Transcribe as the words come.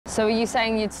So are you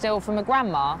saying you'd steal from a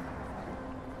grandma?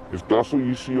 If that's what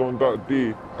you see on that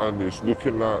day and it's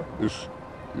looking like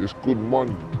it's good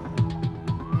money.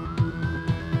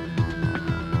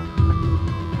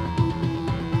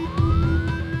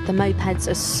 The mopeds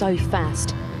are so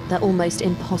fast, they're almost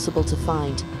impossible to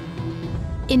find.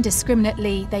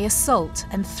 Indiscriminately, they assault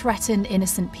and threaten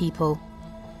innocent people,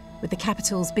 with the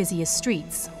capital's busiest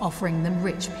streets offering them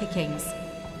rich pickings.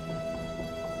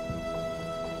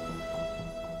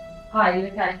 Hi, you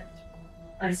okay?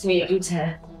 Nice to meet you,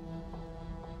 Tir.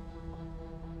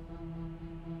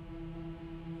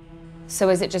 So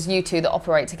is it just you two that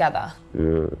operate together?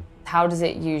 Yeah. How does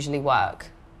it usually work?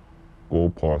 Go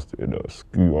past it in a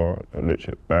scooter,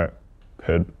 electric bike,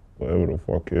 ped, whatever the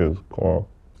fuck it is, car.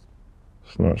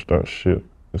 Snatch that shit.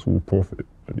 It's all profit.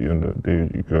 At the end of the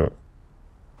day, you get.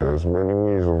 There's many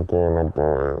ways of going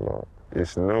about it. Like,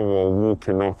 it's never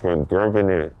walking up and grabbing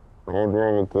it. I'd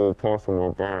rather go past on my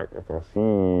bike. If I see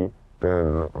you,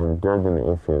 then I'm grabbing it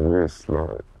off your wrist.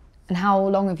 Like. And how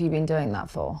long have you been doing that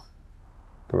for?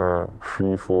 Like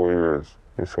 3-4 years.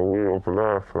 It's a way of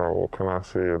life. Like, what can I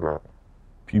say? Like,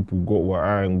 people got what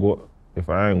I ain't got. If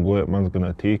I ain't got it, man's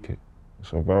gonna take it.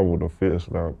 Survival of the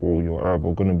fittest. Like, bro, you're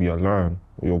either gonna be a lion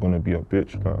or you're gonna be a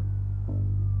bitch. Like.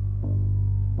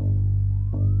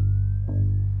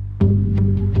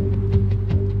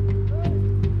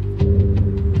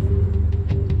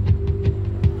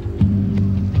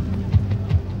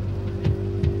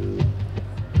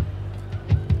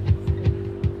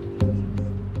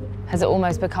 Has it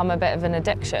almost become a bit of an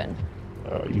addiction?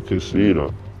 You can see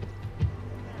that.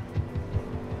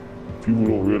 People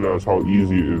don't realise how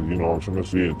easy it is, you know what I'm trying to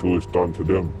say, until it's done to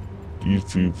them. These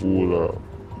people that are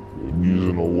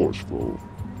using a watch,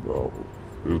 bro,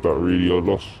 is that really a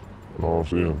loss? You know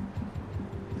what I'm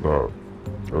saying?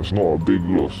 That's not a big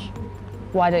loss.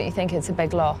 Why don't you think it's a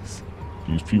big loss?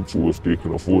 These people, if they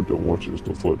can afford them watches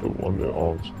to put them on their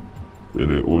arms, then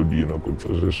they're already in a good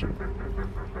position.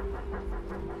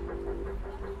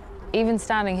 Even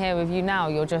standing here with you now,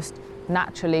 you're just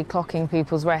naturally clocking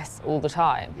people's wrists all the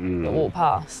time that walk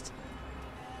past.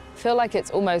 I feel like it's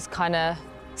almost kind of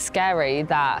scary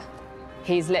that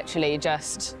he's literally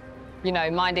just, you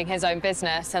know, minding his own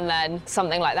business and then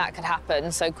something like that could happen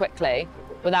so quickly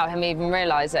without him even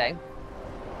realising.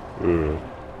 Yeah,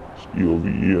 he'll be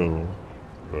eating.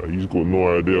 He's got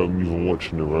no idea I'm even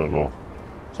watching it right now.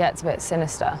 Yeah, it's a bit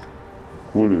sinister.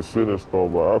 Call it sinister,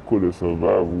 but I call it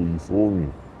survival, you feel me?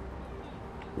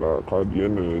 Like, at the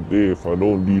end of the day, if I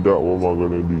don't do that, what am I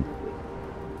gonna do?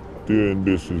 Doing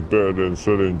this is better than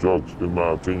selling drugs, in my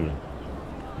opinion.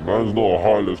 Man's not a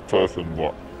heartless person,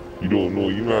 but you don't know.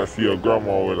 You might see a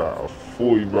grandma with like a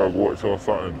 40-bag watch or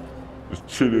something, just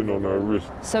chilling on her wrist.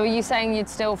 So are you saying you'd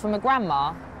steal from a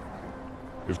grandma?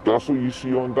 If that's what you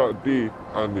see on that day,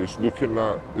 and it's looking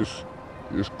like it's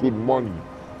good money.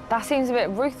 That seems a bit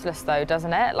ruthless though,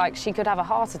 doesn't it? Like she could have a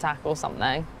heart attack or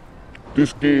something.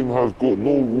 This game has got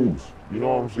no rules, you know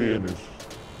what I'm saying?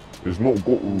 It's not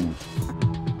got rules.